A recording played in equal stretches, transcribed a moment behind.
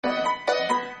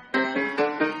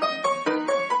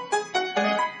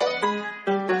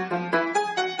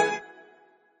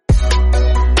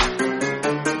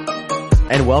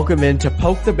and welcome into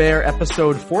Poke the Bear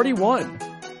episode 41.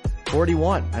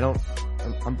 41.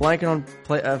 I'm blanking on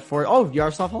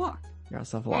Jaroslav Halak.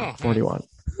 Jaroslav Halak, 41.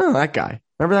 Oh, that guy.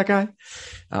 Remember that guy?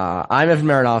 I'm Evan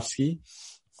Marinovsky,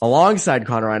 alongside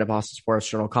Conor Ryan of Boston Sports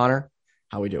Journal. Conor,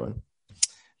 how we doing?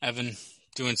 Evan,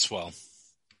 doing swell.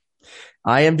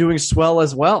 I am doing swell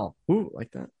as well. Ooh,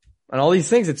 like that. And all these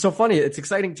things. It's so funny. It's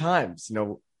exciting times. You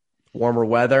know, warmer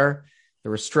weather. The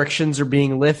restrictions are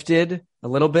being lifted a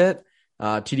little bit.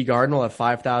 TD Garden will have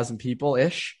 5,000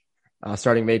 people-ish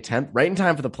starting May 10th, right in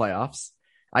time for the playoffs.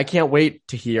 I can't wait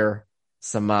to hear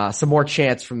some more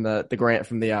chants from the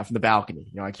balcony.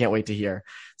 You know, I can't wait to hear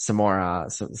some more,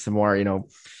 you know,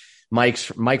 Mike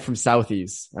from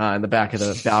Southeast in the back of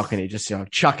the balcony, just, you know,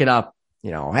 chuck it up, you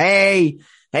know, hey,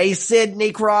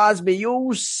 Sidney Crosby,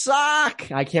 you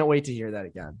suck. I can't wait to hear that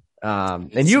again.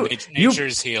 And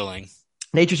nature's healing.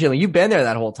 Nature's healing. You've been there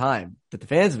that whole time that the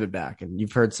fans have been back, and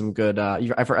you've heard some good, I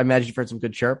imagine you've heard some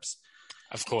good chirps.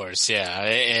 Of course, yeah.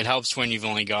 It helps when you've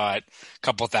only got a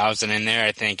couple thousand in there.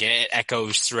 I think it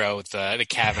echoes throughout the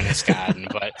cavernous garden.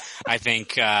 But I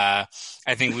think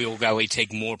we will probably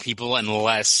take more people and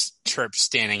less chirps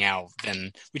standing out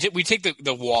than we take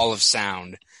the wall of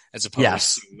sound as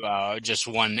opposed to just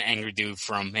one angry dude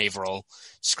from Haverhill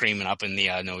screaming up in the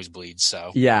nosebleeds.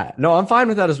 So yeah, no, I'm fine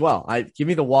with that as well. Give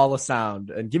me the wall of sound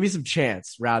and give me some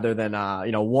chants rather than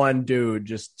one dude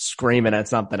just screaming at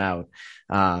something out.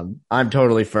 I'm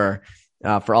totally for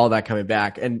all that coming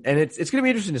back, and it's going to be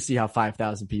interesting to see how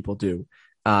 5,000 people do,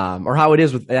 or how it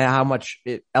is with how much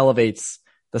it elevates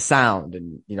the sound,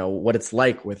 and you know what it's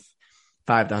like with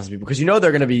 5,000 people, because you know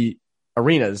they're going to be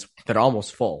arenas that are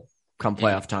almost full come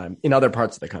playoff time in other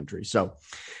parts of the country. So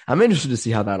I'm interested to see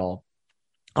how that all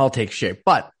takes shape.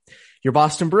 But your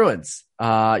Boston Bruins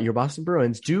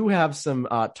do have some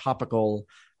topical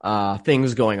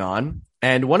things going on.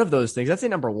 And one of those things, I'd say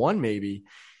number one, maybe,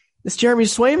 this Jeremy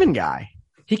Swayman guy.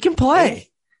 He can play.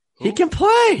 He can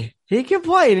play. And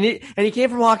he came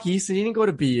from Hockey East, and he didn't go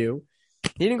to BU.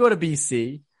 He didn't go to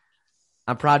BC.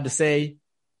 I'm proud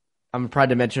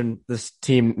to mention this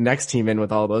next team in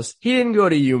with all of us. He didn't go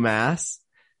to UMass.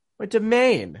 Went to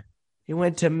Maine. He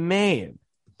went to Maine.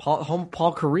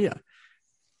 Paul Korea.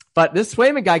 But this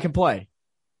Swayman guy can play.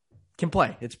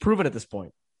 It's proven at this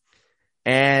point.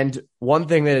 And one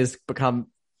thing that has become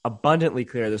abundantly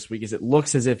clear this week is it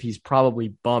looks as if he's probably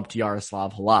bumped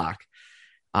Jaroslav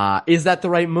Halak. Is that the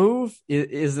right move?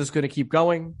 Is this going to keep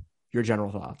going? Your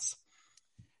general thoughts?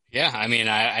 Yeah, I mean,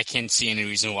 I can't see any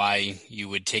reason why you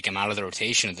would take him out of the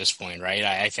rotation at this point, right?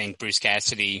 I think Bruce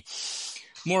Cassidy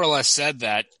more or less said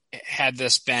that had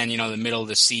this been, the middle of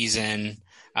the season,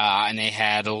 and they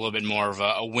had a little bit more of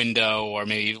a window or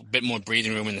maybe a bit more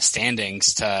breathing room in the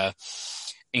standings to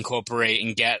incorporate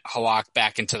and get Halak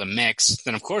back into the mix,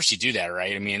 then of course you do that,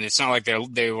 right? I mean, it's not like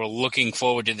they were looking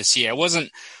forward to this year. It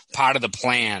wasn't part of the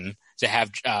plan to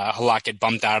have Halak get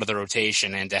bumped out of the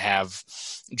rotation and to have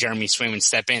Jeremy Swayman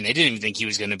step in. They didn't even think he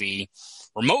was going to be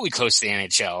remotely close to the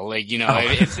NHL.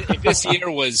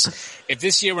 If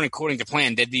this year went according to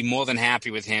plan, they'd be more than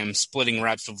happy with him splitting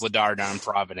reps with Vladar down in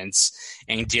Providence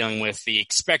and dealing with the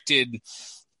expected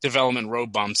development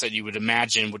road bumps that you would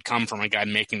imagine would come from a guy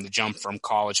making the jump from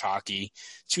college hockey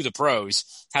to the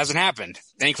pros. Hasn't happened.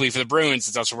 Thankfully for the Bruins,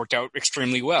 it's also worked out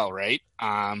extremely well, right?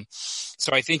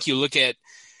 So I think you look at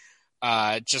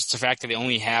just the fact that they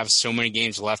only have so many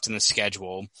games left in the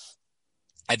schedule.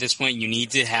 At this point, you need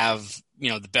to have,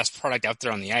 the best product out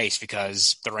there on the ice,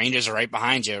 because the Rangers are right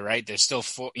behind you, right? There's still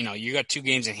you got 2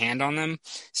 games in hand on them,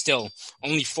 still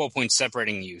only 4 points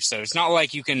separating you. So it's not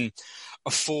like you can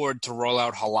afford to roll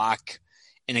out Halak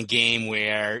in a game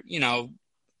where,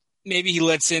 maybe he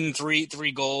lets in three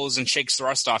goals and shakes the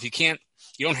rust off. You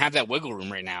don't have that wiggle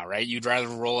room right now, right? You'd rather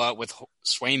roll out with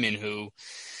Swayman, who,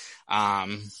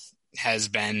 has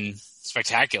been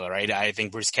spectacular, right? I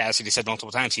think Bruce Cassidy said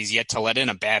multiple times he's yet to let in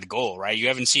a bad goal, right? You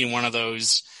haven't seen one of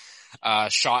those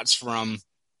shots from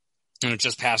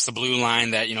just past the blue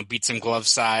line that beats him glove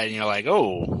side, and you're like,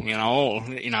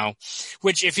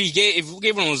 which if he gave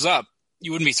one of those up,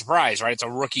 you wouldn't be surprised, right? It's a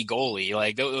rookie goalie.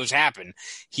 Like, those happen.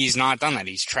 He's not done that.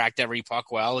 He's tracked every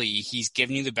puck well. He's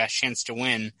given you the best chance to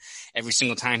win every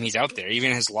single time he's out there.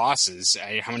 Even his losses,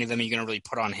 how many of them are you going to really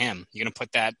put on him? You're going to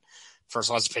put that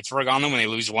first loss of Pittsburgh on them when they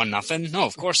lose 1-0? No,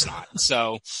 of course not.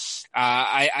 So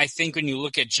I think when you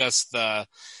look at just the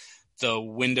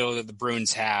window that the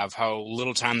Bruins have, how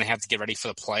little time they have to get ready for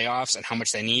the playoffs and how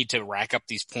much they need to rack up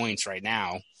these points right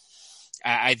now,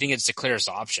 I think it's the clearest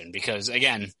option, because,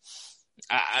 again,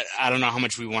 I don't know how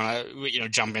much we want to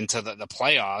jump into the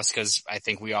playoffs, because I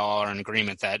think we all are in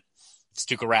agreement that it's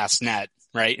Tuukka Rask's net,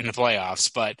 right, in the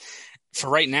playoffs. But for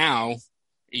right now,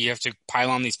 you have to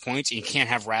pile on these points, and you can't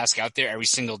have Rask out there every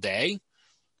single day.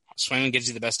 Swayman gives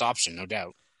you the best option, no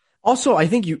doubt. Also, I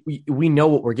think we know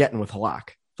what we're getting with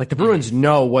Halak. Like the Bruins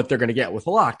know what they're going to get with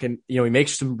Halak, and he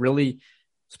makes some really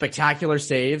spectacular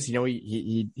saves.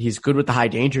 He's good with the high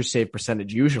danger save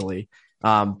percentage usually,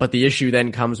 but the issue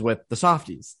then comes with the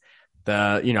softies.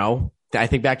 I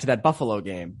think back to that Buffalo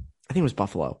game. I think it was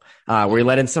Buffalo, where he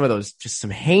let in some of those just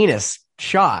some heinous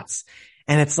shots,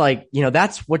 and it's like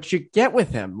that's what you get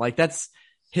with him. Like that's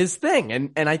his thing,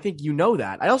 and I think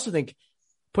that. I also think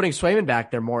putting Swayman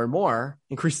back there more and more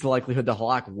increases the likelihood that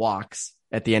Halak walks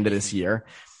at the end of this year.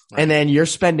 Right. And then you're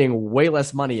spending way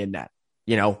less money in net,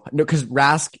 because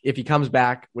Rask, if he comes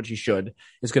back, which he should,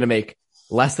 is going to make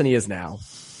less than he is now.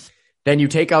 Then you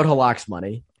take out Halak's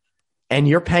money and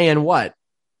you're paying what?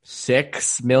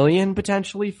 $6 million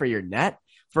potentially for your net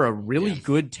for a really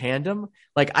good tandem.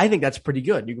 Like, I think that's pretty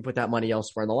good. You can put that money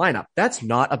elsewhere in the lineup. That's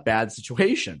not a bad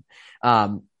situation.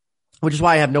 Which is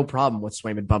why I have no problem with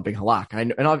Swayman bumping Halak.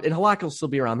 And Halak will still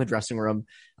be around the dressing room.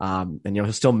 And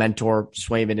he'll still mentor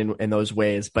Swayman in those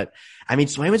ways. But I mean,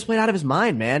 Swayman's played out of his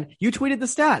mind, man. You tweeted the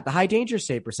stat, the high danger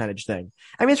save percentage thing.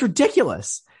 I mean, it's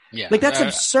ridiculous. Yeah. Like that's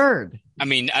absurd. I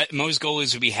mean, most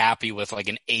goalies would be happy with like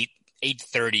an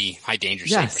 830 high danger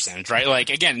save percentage, right?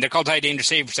 Like again, they're called high danger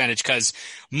save percentage because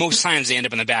most times they end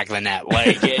up in the back of the net.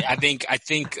 Like I think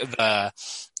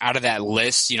out of that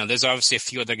list, there's obviously a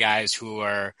few other guys who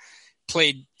are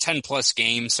played 10 plus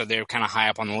games, so they're kind of high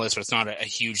up on the list, but it's not a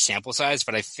huge sample size.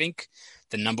 But I think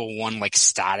the number one like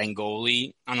starting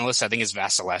goalie on the list, I think is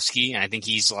Vasilevsky, and I think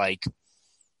he's like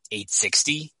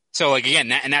 860. So like again,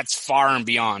 that's far and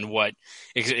beyond what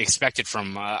is expected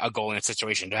from a goalie in that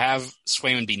situation. To have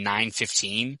Swayman be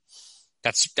 915,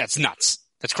 that's nuts.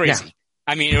 That's crazy. Yeah.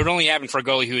 I mean, it would only happen for a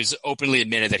goalie who has openly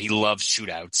admitted that he loves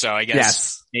shootouts. So I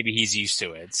guess maybe he's used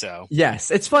to it. So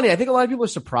yes, it's funny. I think a lot of people are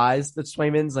surprised that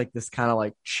Swayman's like this kind of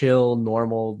like chill,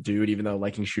 normal dude, even though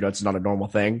liking shootouts is not a normal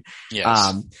thing.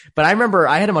 Yes. But I remember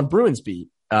I had him on Bruins beat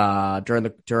during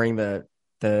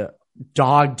the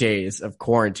dog days of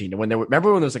quarantine. Remember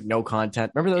when there was like no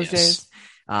content? Remember those days?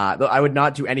 I would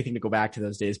not do anything to go back to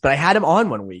those days. But I had him on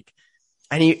one week.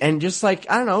 And just like,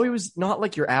 I don't know, he was not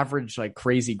like your average, like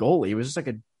crazy goalie. He was just like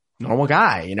a normal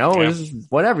guy, It was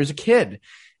whatever. He was a kid.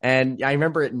 And I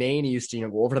remember at Maine, he used to,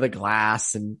 go over to the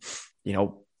glass and,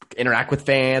 interact with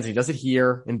fans. He does it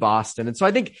here in Boston. And so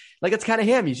I think like, it's kind of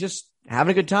him. He's just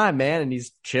having a good time, man. And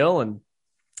he's chill and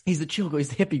he's the chill goalie.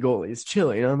 He's the hippie goalie. He's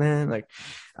chill, man. Like,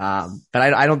 but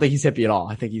I don't think he's hippie at all.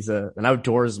 I think he's an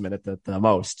outdoorsman at the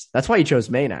most. That's why he chose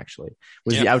Maine, actually,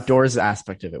 was the outdoors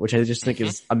aspect of it, which I just think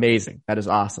is amazing. That is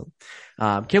awesome.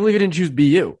 Can't believe he didn't choose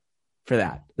BU for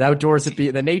that. The outdoors at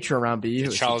the nature around BU.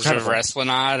 Charles River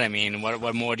Esplanade. I mean,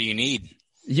 what more do you need?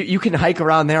 You can hike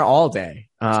around there all day.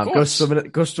 Go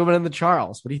swimming in the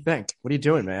Charles. What do you think? What are you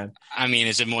doing, man? I mean,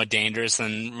 is it more dangerous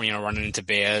than, running into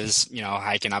bears,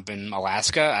 hiking up in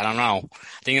Alaska? I don't know.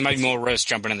 I think it might be more risk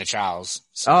jumping in the Charles.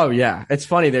 So. Oh yeah. It's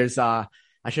funny. There's, I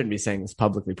shouldn't be saying this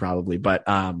publicly probably, but,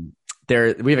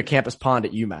 we have a campus pond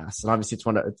at UMass, and obviously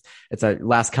it's a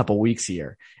last couple weeks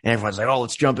here, and everyone's like, "Oh,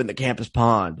 let's jump in the campus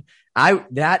pond."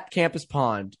 That campus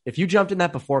pond, if you jumped in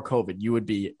that before COVID, you would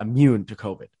be immune to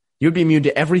COVID. You would be immune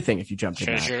to everything if you jumped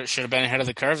in. Should have been ahead of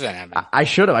the curve then, Evan. I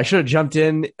should have jumped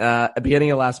in at the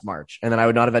beginning of last March, and then I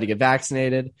would not have had to get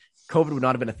vaccinated. COVID would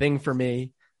not have been a thing for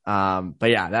me. But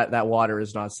yeah, that water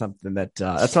is not something that's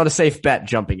not a safe bet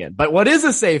jumping in. But what is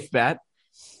a safe bet?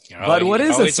 You're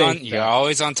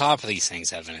always on top of these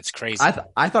things, Evan. It's crazy. I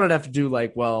thought I'd have to do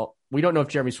like, well, we don't know if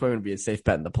Jeremy Swayman would be a safe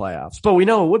bet in the playoffs, but we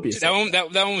know it would be. That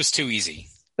one was too easy.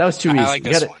 That was too easy. I like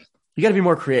this one. You got to be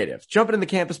more creative. Jumping in the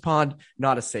campus pond,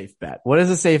 not a safe bet. What is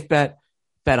a safe bet?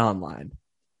 Bet online.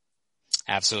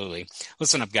 Absolutely.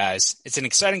 Listen up, guys. It's an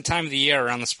exciting time of the year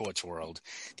around the sports world.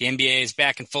 The NBA is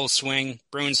back in full swing.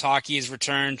 Bruins hockey has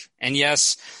returned. And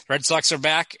yes, Red Sox are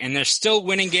back, and they're still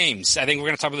winning games. I think we're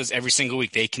going to talk about this every single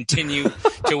week. They continue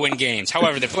to win games.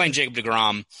 However, they're playing Jacob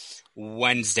deGrom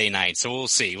Wednesday night, so we'll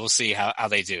see. We'll see how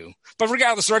they do. But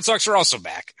regardless, the Red Sox are also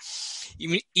back.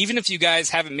 Even if you guys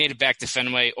haven't made it back to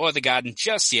Fenway or the Garden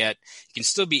just yet, you can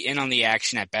still be in on the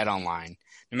action at BetOnline.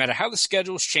 No matter how the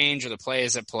schedules change or the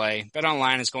players that play,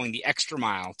 BetOnline is going the extra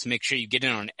mile to make sure you get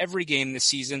in on every game this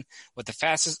season with the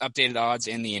fastest updated odds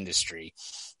in the industry.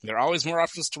 There are always more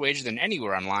options to wager than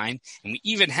anywhere online, and we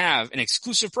even have an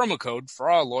exclusive promo code for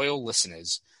our loyal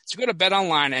listeners. So go to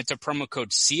BetOnline and enter promo code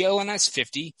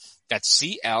CLNS50, that's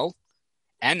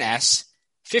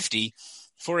CLNS50,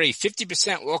 for a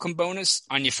 50% welcome bonus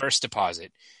on your first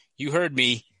deposit. You heard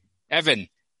me, Evan,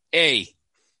 50%.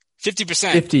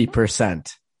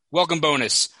 50%. Welcome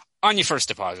bonus on your first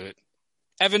deposit.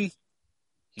 Evan,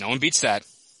 no one beats that.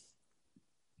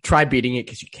 Try beating it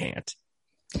because you can't.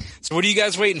 So what are you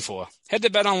guys waiting for? Head to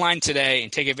BetOnline today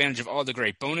and take advantage of all the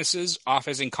great bonuses,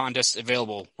 offers, and contests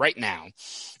available right now.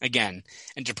 Again,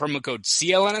 enter promo code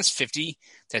CLNS50,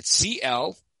 that's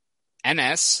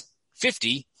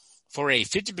CLNS50, for a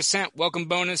 50% welcome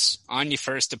bonus on your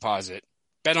first deposit.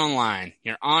 BetOnline,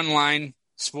 your online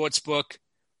sportsbook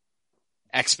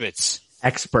experts.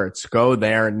 Experts, go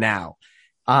there now.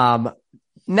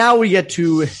 Now we get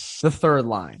to the third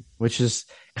line, which is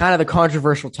kind of the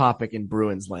controversial topic in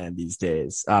Bruins land these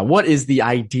days. What is the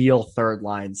ideal third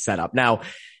line setup? Now,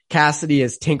 Cassidy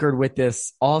has tinkered with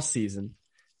this all season.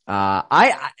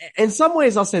 In some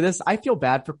ways, I'll say this. I feel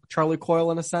bad for Charlie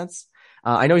Coyle in a sense.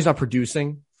 I know he's not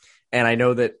producing, and I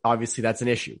know that obviously that's an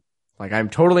issue. Like, I'm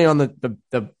totally on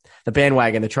the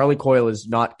bandwagon that Charlie Coyle is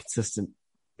not consistent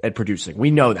at producing.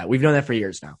 We know that. We've known that for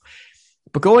years now.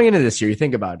 But going into this year, you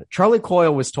think about it. Charlie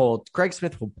Coyle was told Craig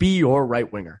Smith will be your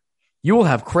right winger. You will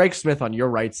have Craig Smith on your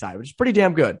right side, which is pretty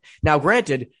damn good. Now,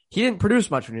 granted, he didn't produce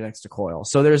much when he was next to Coyle,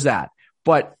 so there's that.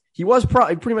 But he was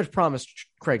pretty much promised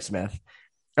Craig Smith.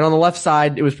 And on the left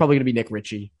side, it was probably going to be Nick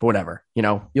Ritchie, but whatever. You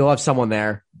know, you'll have someone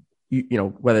there, you know,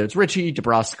 whether it's Ritchie,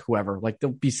 DeBrusk, whoever, like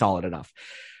they'll be solid enough.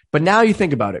 But now you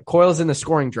think about it. Coyle's in the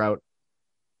scoring drought.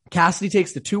 Cassidy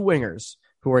takes the two wingers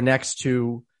who are next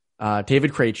to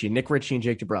David Krejci, Nick Ritchie, and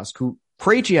Jake DeBrusk, who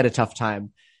Krejci had a tough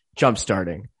time jump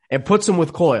starting, and puts him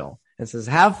with Coyle and says,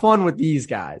 have fun with these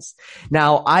guys.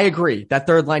 Now, I agree that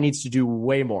third line needs to do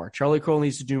way more. Charlie Coyle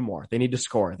needs to do more. They need to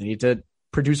score. They need to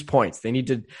produce points. They need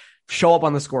to show up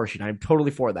on the score sheet. I'm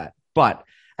totally for that. But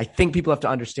I think people have to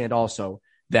understand also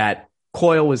that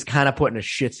Coyle was kind of put in a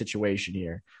shit situation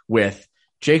here with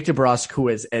Jake DeBrusk, who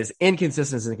is as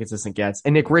inconsistent as inconsistent gets,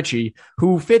 and Nick Ritchie,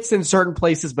 who fits in certain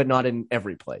places but not in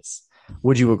every place.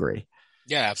 Would you agree?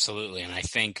 Yeah, absolutely. And I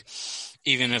think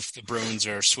even if the Bruins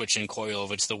are switching Coyle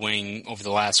over to the wing over the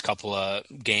last couple of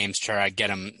games to try to get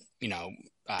him,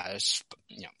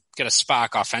 get a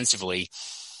spark offensively,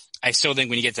 I still think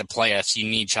when you get to the playoffs, you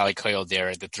need Charlie Coyle there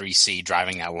at the 3C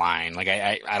driving that line. Like,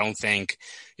 I don't think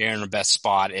you're in the best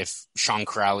spot if Sean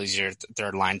Crowley's your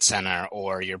third line center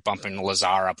or you're bumping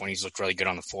Lazar up when he's looked really good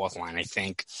on the fourth line. I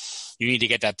think you need to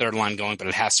get that third line going, but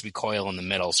it has to be Coyle in the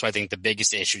middle. So I think the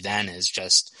biggest issue then is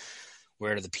just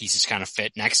where do the pieces kind of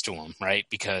fit next to him, right?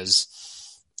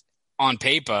 Because on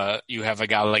paper, you have a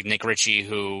guy like Nick Ritchie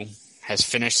who has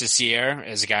finished this year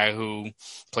as a guy who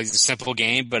plays a simple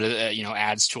game, but,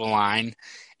 adds to a line.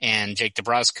 And Jake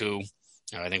DeBrusk, who,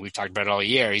 I think we've talked about it all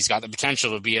year, he's got the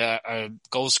potential to be a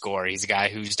goal scorer. He's a guy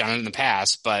who's done it in the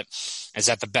past, but is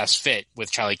that the best fit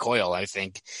with Charlie Coyle? I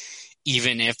think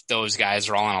even if those guys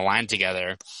are all on a line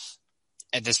together,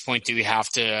 at this point, do we have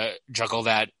to juggle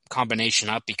that combination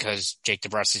up because Jake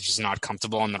DeBrusk is just not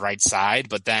comfortable on the right side?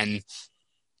 But then,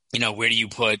 where do you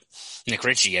put Nick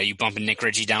Ritchie? Are you bumping Nick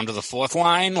Ritchie down to the fourth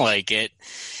line? Like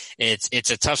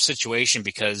it's a tough situation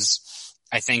because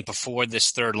I think before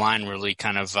this third line really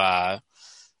kind of,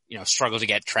 struggled to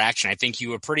get traction. I think you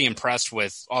were pretty impressed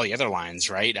with all the other lines,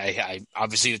 right? I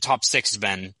obviously the top six has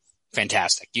been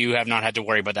fantastic. You have not had to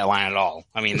worry about that line at all.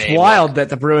 I mean, it's wild that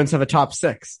the Bruins have a top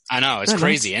six. I know, it's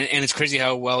crazy. And it's crazy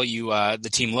how well the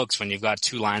team looks when you've got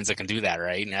two lines that can do that,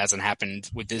 right? And it hasn't happened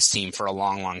with this team for a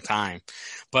long, long time.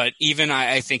 But even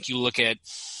I think you look at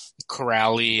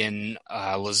Corrali and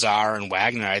Lazar and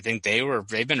Wagner, I think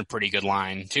they've been a pretty good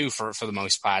line too for the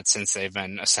most part since they've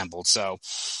been assembled. So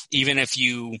even if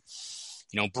you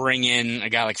bring in a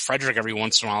guy like Frederick every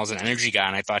once in a while as an energy guy,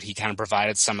 and I thought he kind of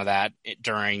provided some of that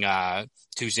during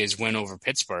Tuesday's win over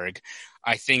Pittsburgh.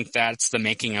 I think that's the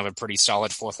making of a pretty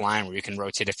solid fourth line where you can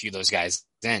rotate a few of those guys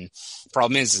in.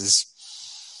 Problem is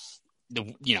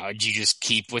you just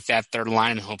keep with that third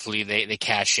line and hopefully they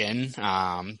cash in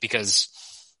because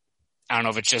I don't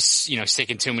know if it's just,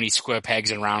 sticking too many square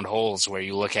pegs in round holes where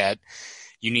you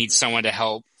need someone to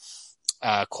help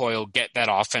Coyle get that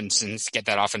offense and get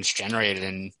that offense generated.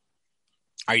 And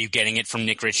are you getting it from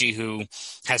Nick Ritchie, who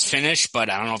has finished, but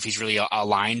I don't know if he's really a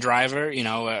line driver?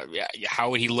 How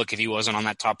would he look if he wasn't on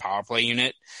that top power play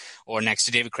unit or next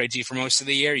to David Krejci for most of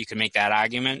the year? You could make that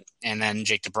argument. And then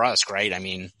Jake DeBrusk, right? I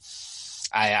mean,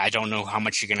 I don't know how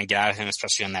much you're going to get out of him,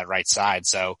 especially on that right side.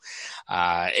 So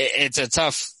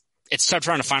it's tough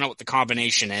trying to find out what the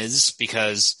combination is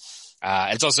because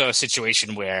it's also a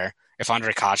situation where if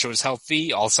Andre Kase was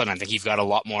healthy, all of a sudden I think you've got a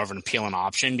lot more of an appealing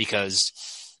option because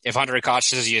if Andre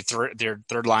Kase is your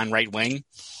third line right wing,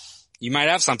 you might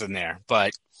have something there.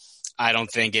 But I don't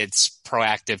think it's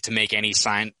proactive to make any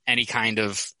kind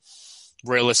of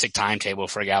realistic timetable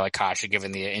for a guy like Kasha,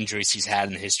 given the injuries he's had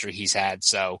and the history he's had.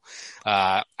 So,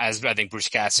 as I think Bruce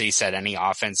Cassidy said, any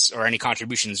offense or any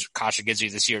contributions Kasha gives you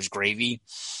this year is gravy.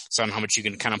 So I don't know how much you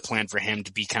can kind of plan for him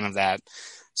to be kind of that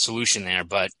solution there,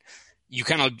 but you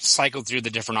kind of cycle through the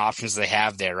different options they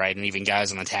have there, right? And even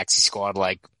guys on the taxi squad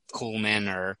like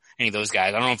Coolman or any of those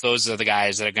guys. I don't know if those are the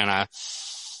guys that are going to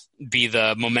be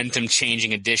the momentum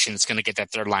changing addition that's going to get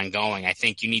that third line going. I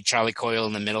think you need Charlie Coyle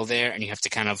in the middle there, and you have to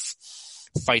kind of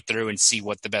fight through and see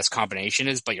what the best combination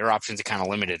is, but your options are kind of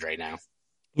limited right now.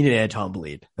 You need Anton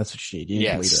Bleed. That's what you need. You need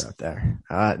a leader out there.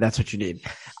 That's what you need.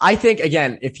 I think,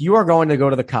 again, if you are going to go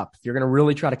to the Cup, if you're going to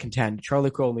really try to contend,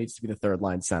 Charlie Coyle needs to be the third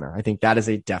line center. I think that is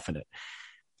a definite.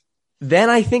 Then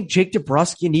I think Jake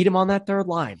DeBrusk, you need him on that third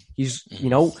line. He's,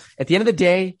 at the end of the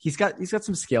day, he's got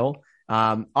some skill.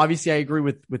 Obviously I agree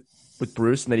with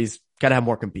Bruce and that he's got to have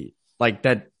more compete. Like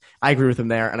that, I agree with him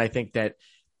there. And I think that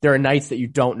there are nights that you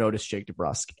don't notice Jake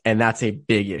DeBrusk, and that's a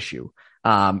big issue. You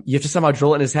have to somehow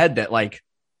drill it in his head that, like,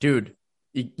 dude,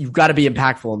 you've got to be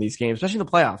impactful in these games, especially in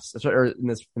the playoffs, or in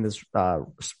this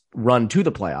run to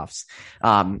the playoffs.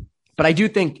 But I do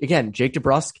think, again, Jake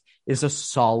DeBrusk is a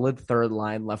solid third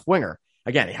line left winger.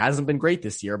 Again, he hasn't been great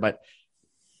this year, but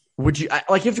you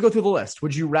have to go through the list.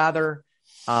 Would you rather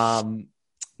Sean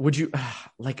Corrali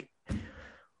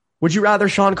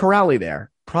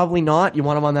there? Probably not. You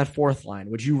want him on that fourth line.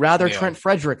 Would you rather Trent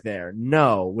Frederick there?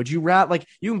 No. Would you rather,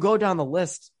 you can go down the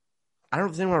list. I don't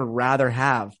know if anyone would rather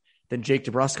have than Jake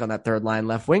DeBrusk on that third line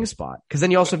left wing spot. Cause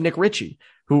then you also have Nick Ritchie,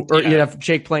 you have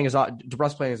Jake playing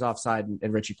DeBrusk playing his offside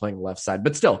and Ritchie playing the left side.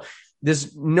 But still,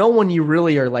 there's no one you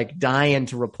really are like dying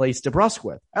to replace DeBrusk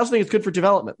with. I also think it's good for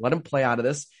development. Let him play out of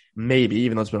this, maybe,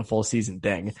 even though it's been a full season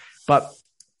thing. But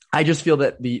I just feel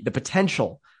that the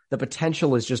potential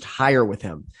is just higher with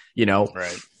him,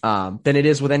 right. Than it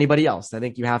is with anybody else. I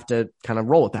think you have to kind of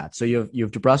roll with that. So you have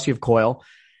DeBrusk, you have Coyle,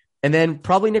 and then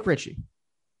probably Nick Ritchie.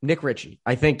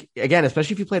 I think, again,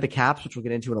 especially if you play the Caps, which we'll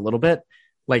get into in a little bit,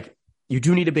 like, you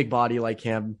do need a big body like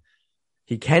him.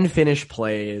 He can finish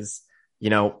plays.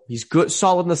 He's good,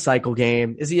 solid in the cycle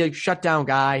game. Is he a shutdown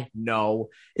guy? No.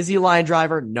 Is he a line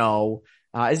driver? No.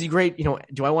 Is he great?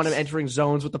 Do I want him entering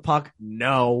zones with the puck?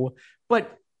 No.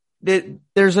 But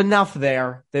there's enough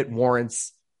there that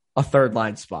warrants a third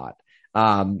line spot.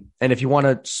 And if you want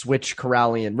to switch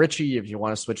Corrali and Ritchie, if you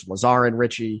want to switch Lazar and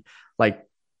Ritchie, like,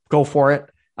 go for it.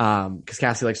 Cause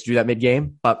Cassie likes to do that mid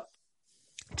game. But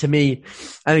to me,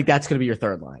 I think that's going to be your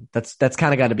third line. That's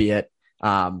kind of got to be it.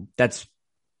 That's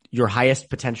your highest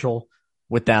potential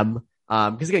with them.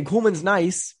 Cause again, Kuhlman's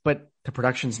nice, but the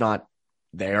production's not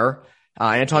there.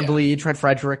 Anton Bleed, Trent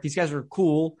Frederick, these guys are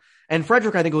cool. And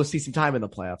Frederick, I think, will see some time in the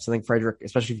playoffs. I think Frederick,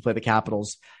 especially if you play the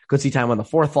Capitals, could see time on the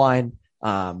fourth line.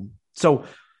 So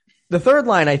the third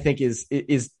line, I think, is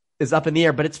up in the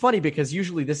air. But it's funny because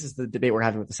usually this is the debate we're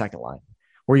having with the second line.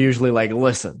 We're usually like,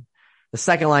 listen, the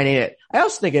second line ain't it. I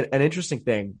also think an interesting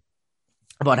thing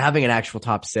about having an actual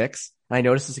top six, and I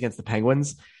noticed this against the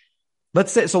Penguins.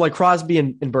 Let's say, so like Crosby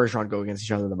and Bergeron go against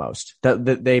each other the most.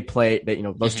 They play,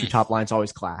 those two top lines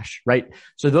always clash, right?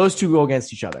 So those two go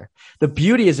against each other. The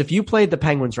beauty is if you played the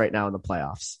Penguins right now in the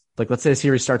playoffs, like let's say the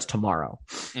series starts tomorrow,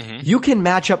 you can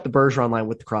match up the Bergeron line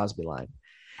with the Crosby line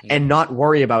and not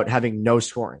worry about having no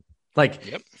scoring. Like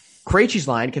Krejci's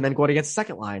line can then go out against the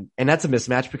second line, and that's a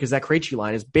mismatch because that Krejci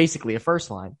line is basically a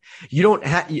first line. You don't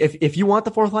have, if you want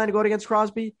the fourth line to go out against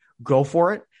Crosby, go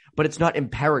for it, but it's not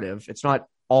imperative. It's not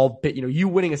all bit, you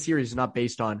winning a series is not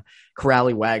based on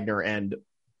Corrali, Wagner, and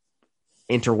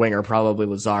interwinger, probably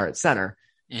Lazar at center,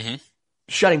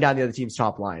 shutting down the other team's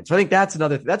top line. So I think that's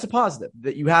a positive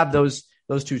that you have those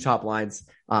two top lines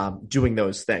doing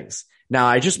those things. Now,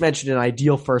 I just mentioned an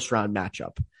ideal first round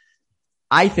matchup.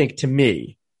 I think, to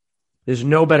me, there's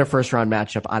no better first round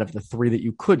matchup out of the three that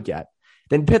you could get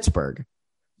than Pittsburgh.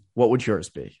 What would yours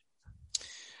be?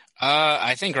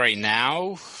 I think right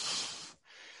now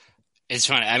it's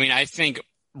funny. I mean, I think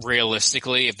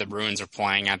realistically, if the Bruins are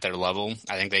playing at their level,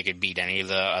 I think they could beat any of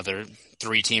the other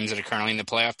three teams that are currently in the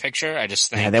playoff picture. I just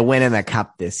think they're winning the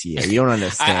Cup this year. You don't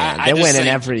understand. They're winning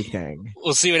everything.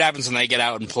 We'll see what happens when they get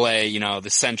out and play, the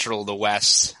Central, the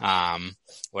West,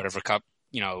 whatever Cup,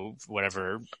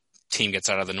 whatever team gets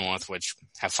out of the North, which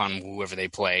have fun whoever they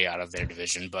play out of their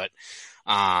division. But,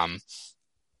 I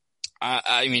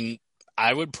mean,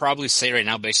 I would probably say right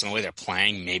now, based on the way they're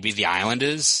playing, maybe the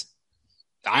Islanders.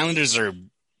 The Islanders are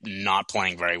not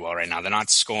playing very well right now. They're not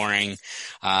scoring.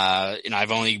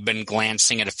 I've only been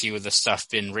glancing at a few of the stuff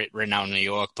been written out in New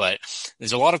York, but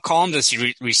there's a lot of columns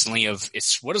recently of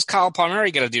what does Kyle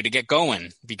Palmieri got to do to get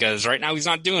going? Because right now he's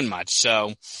not doing much.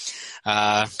 So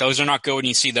those are not good when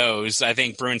you see those. I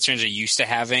think Bruins fans are used to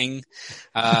having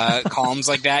columns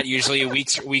like that, usually a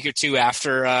week or two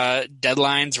after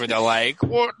deadlines, where they're like,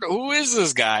 who is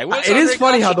this guy? It's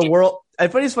funny how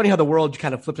the world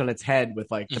kind of flipped on its head with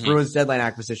like the Bruins deadline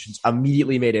acquisitions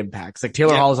immediately made impacts. Like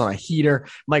Taylor Hall is on a heater.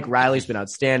 Mike Riley's been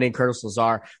outstanding. Curtis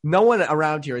Lazar. No one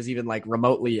around here has even like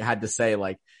remotely had to say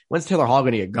like, when's Taylor Hall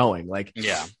going to get going? Like,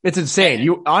 it's insane.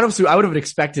 Honestly, I would have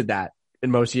expected that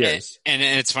in most years. And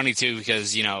it's funny too,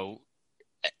 because,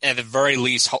 at the very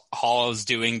least, Hall is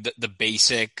doing the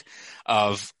basic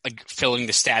of like filling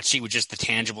the stat sheet with just the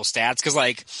tangible stats. Cause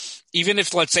like, even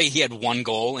if let's say he had 1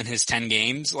 goal in his 10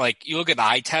 games, like you look at the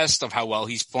eye test of how well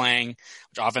he's playing,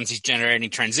 which offense he's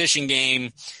generating, transition game,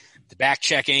 the back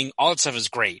checking, all that stuff is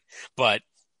great. But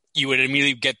you would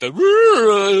immediately get the,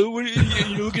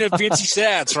 you're looking at fancy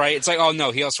stats, right? It's like, oh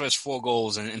no, he also has 4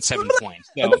 goals and 7 points.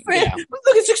 So, look,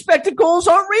 his expected goals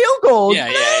aren't real goals. Yeah,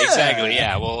 exactly.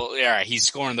 Yeah, well, he's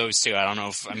scoring those too. I don't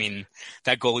know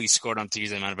that goal he scored on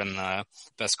Tuesday might have been the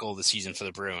best goal of the season for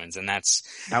the Bruins. And that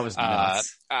was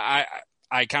nuts.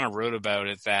 I kind of wrote about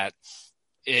it that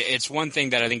it's one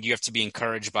thing that I think you have to be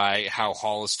encouraged by how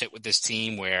Hall is fit with this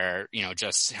team, where,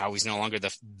 just how he's no longer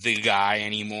the guy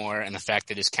anymore. And the fact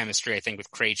that his chemistry, I think, with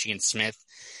Krejci and Smith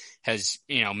has,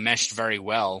 meshed very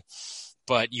well.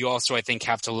 But you also, I think,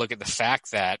 have to look at the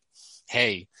fact that,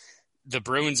 hey, the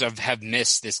Bruins have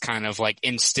missed this kind of like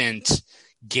instant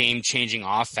game changing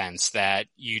offense that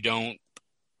you didn't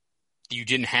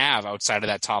have outside of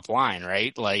that top line,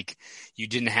 right? Like you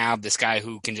didn't have this guy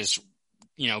who can just,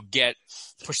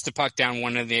 push the puck down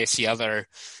one of the other,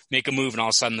 make a move, and all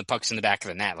of a sudden the puck's in the back of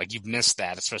the net. Like you've missed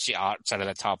that, especially outside of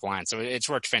that top line. So it's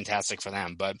worked fantastic for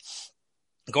them. But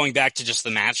going back to just the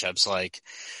matchups, like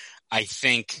I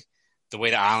think the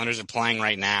way the Islanders are playing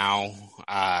right now,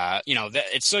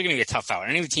 it's still going to be a tough out.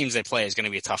 Any of the teams they play is going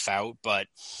to be a tough out, but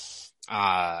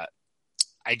I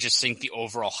just think the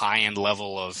overall high end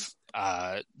level of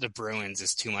the Bruins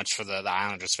is too much for the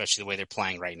Islanders, especially the way they're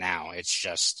playing right now. It's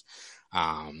just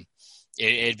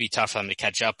it'd be tough for them to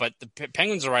catch up, but the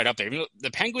Penguins are right up there.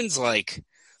 The Penguins like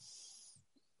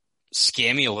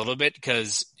scare me a little bit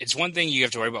because it's one thing you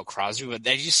have to worry about Crosby, but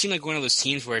they just seem like one of those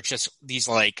teams where it's just these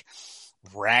like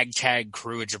ragtag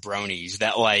crew of jabronis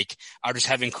that like are just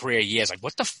having career years. Like,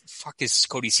 what the fuck is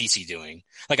Cody Ceci doing?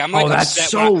 Like, I'm like, that's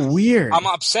so weird. I'm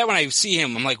upset when I see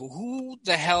him. I'm like, who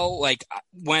the hell? Like,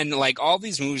 when like all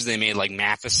these moves they made, like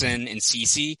Matheson and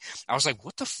Ceci, I was like,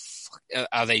 what the fuck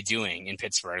are they doing in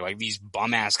Pittsburgh? Like these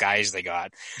bum ass guys they got,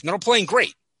 and they're all playing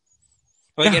great.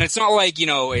 Like, and it's not like,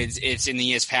 it's in the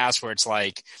years past where it's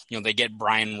like, they get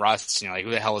Brian Rust, like, who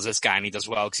the hell is this guy? And he does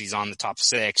well because he's on the top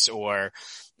 6, or,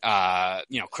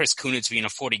 Chris Kunitz being a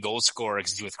 40 goal scorer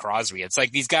because he's with Crosby. It's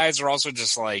like these guys are also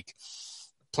just like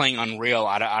playing unreal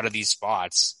out of these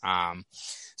spots.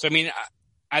 So, I mean,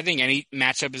 I think any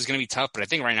matchup is going to be tough, but I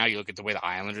think right now you look at the way the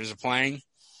Islanders are playing,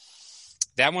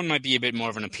 that one might be a bit more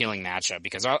of an appealing matchup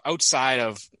because outside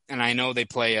of, and I know they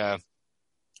play a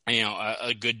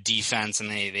good defense and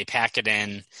they pack it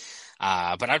in.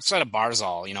 But outside of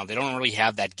Barzal, they don't really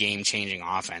have that game-changing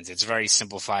offense. It's a very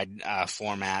simplified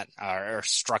format or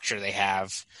structure they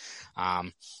have.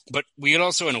 But we could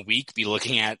also in a week be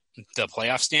looking at the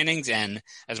playoff standings, and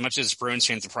as much as Bruins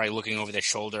fans are probably looking over their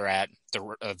shoulder at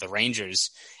the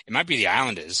Rangers, it might be the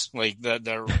Islanders. Like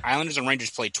the Islanders and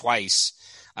Rangers play twice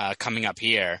coming up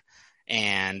here,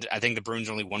 and I think the Bruins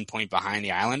are only 1 point behind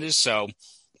the Islanders. So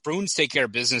Bruins take care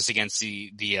of business against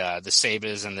the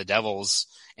Sabres and the Devils,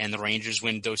 and the Rangers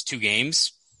win those 2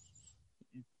 games.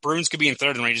 Bruins could be in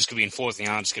 3rd and Rangers could be in 4th, and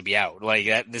the Islanders could be out. Like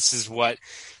that, this is what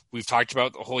we've talked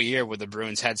about the whole year, where the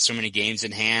Bruins had so many games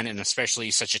in hand, and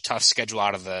especially such a tough schedule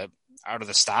out of the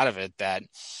start of it, that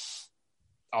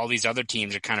all these other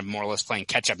teams are kind of more or less playing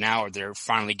catch up now, or they're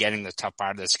finally getting the tough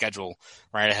part of the schedule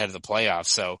right ahead of the playoffs.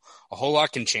 So a whole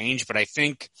lot can change, but I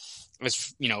think,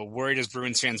 as worried as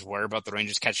Bruins fans were about the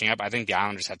Rangers catching up, I think the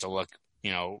Islanders have to look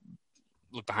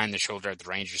behind the shoulder at the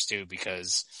Rangers too,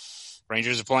 because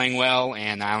Rangers are playing well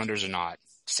and the Islanders are not,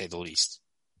 to say the least.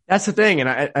 That's the thing. And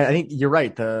I think you're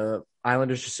right. The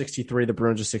Islanders are 63, the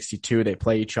Bruins are 62. They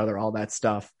play each other, all that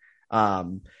stuff.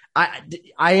 I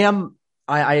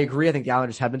agree. I think the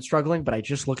Islanders have been struggling, but I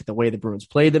just look at the way the Bruins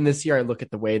played them this year. I look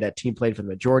at the way that team played for the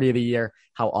majority of the year,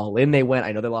 how all in they went.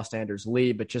 I know they lost Anders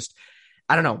Lee, but just,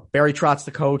 I don't know. Barry Trott's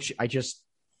the coach. I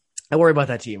worry about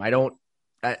that team.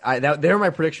 They're my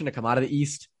prediction to come out of the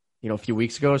East. a few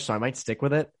weeks ago, so I might stick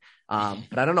with it.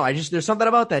 But I don't know. There's something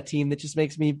about that team that just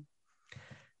makes me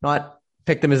not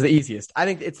pick them as the easiest. I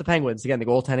think it's the Penguins. Again, the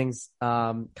goaltending's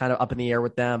kind of up in the air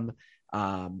with them.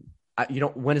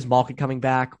 When is Malkin coming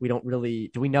back? We don't really,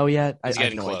 do we know yet? He's I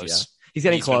have getting no close. idea. He's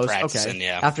getting close. Okay.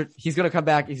 Yeah. After he's going to come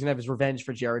back, he's going to have his revenge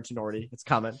for Jared Tenorti. It's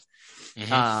coming.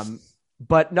 Mm-hmm.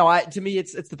 But no, to me,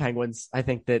 it's the Penguins. I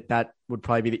think that would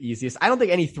probably be the easiest. I don't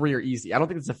think any three are easy. I don't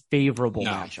think it's a favorable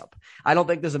matchup. I don't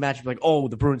think there's a matchup like, oh,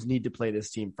 the Bruins need to play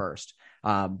this team first.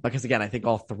 Because again, I think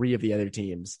all three of the other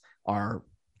teams are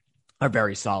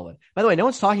very solid. By the way, no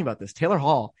one's talking about this. Taylor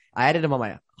Hall, I added him on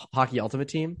my Hockey Ultimate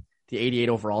team. The 88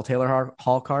 overall Taylor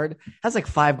Hall card has like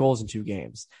 5 goals in 2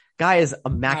 games. Guy is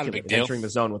immaculate at entering the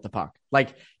zone with the puck.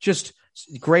 Like just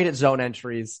great at zone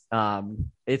entries. He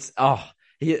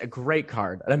had a great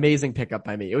card, an amazing pickup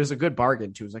by me. It was a good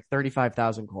bargain too. It was like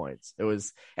 35,000 coins. It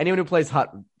was anyone who plays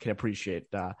Hut can appreciate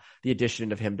the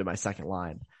addition of him to my second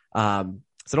line. So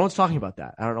no one's talking about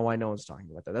that. I don't know why no one's talking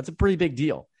about that. That's a pretty big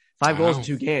deal. 5 goals in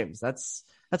 2 games. That's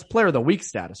player of the week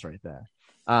status right there.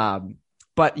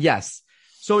 But yes.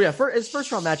 So yeah, as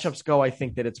first round matchups go, I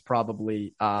think that it's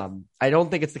probably, I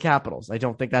don't think it's the Capitals. I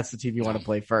don't think that's the team you want to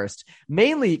play first,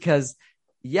 mainly because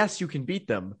yes, you can beat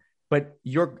them, but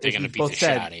they're going to beat the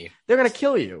shit out of you. They're going to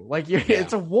kill you. Like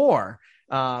it's a war.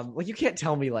 Like you can't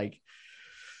tell me like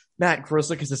Matt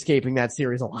Grzelcyk is escaping that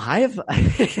series alive.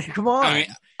 Come on.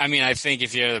 I mean, I think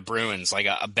if you're the Bruins, like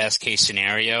a best case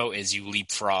scenario is you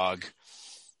leapfrog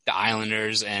the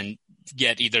Islanders and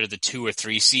get either the 2 or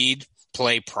 3 seed,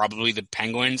 play probably the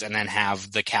Penguins, and then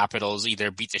have the Capitals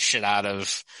either beat the shit out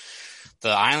of the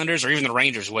Islanders or even the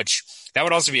Rangers, which that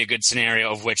would also be a good scenario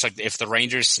of which, like, if the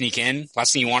Rangers sneak in,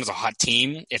 last thing you want is a hot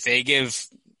team. If they give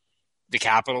the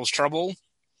Capitals trouble,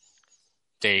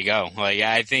 there you go. Like,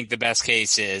 I think the best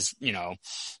case is,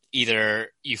 either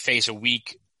you face a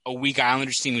weak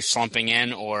Islanders team who's slumping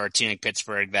in, or a team like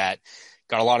Pittsburgh that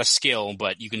got a lot of skill,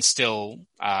 but you can still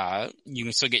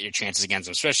get your chances against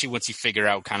them, especially once you figure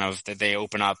out kind of that they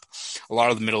open up a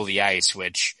lot of the middle of the ice,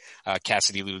 which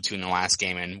Cassidy alluded to in the last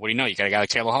game. And what do you know? You got a guy like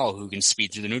Taylor Hall who can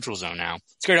speed through the neutral zone now.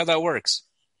 It's great how that works.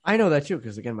 I know that too,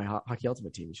 because again, my Hockey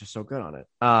Ultimate team is just so good on it.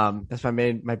 That's my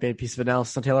main piece of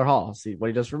analysis on Taylor Hall. See what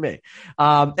he does for me.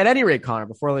 At any rate, Connor,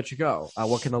 before I let you go,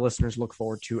 what can the listeners look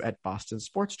forward to at Boston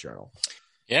Sports Journal?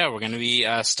 Yeah, we're going to be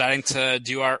starting to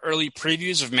do our early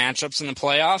previews of matchups in the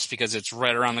playoffs because it's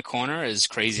right around the corner, as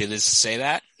crazy it is to say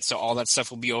that. So all that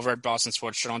stuff will be over at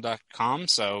bostonsportsjournal.com.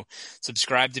 So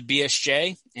subscribe to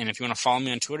BSJ. And if you want to follow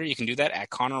me on Twitter, you can do that at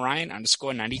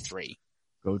ConorRyan_93.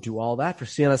 Go do all that. For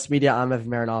CLS Media, I'm Evan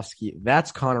Marinofsky.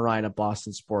 That's Conor Ryan at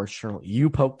Boston Sports Journal. You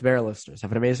poked the bear, listeners.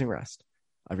 Have an amazing rest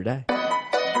of your day.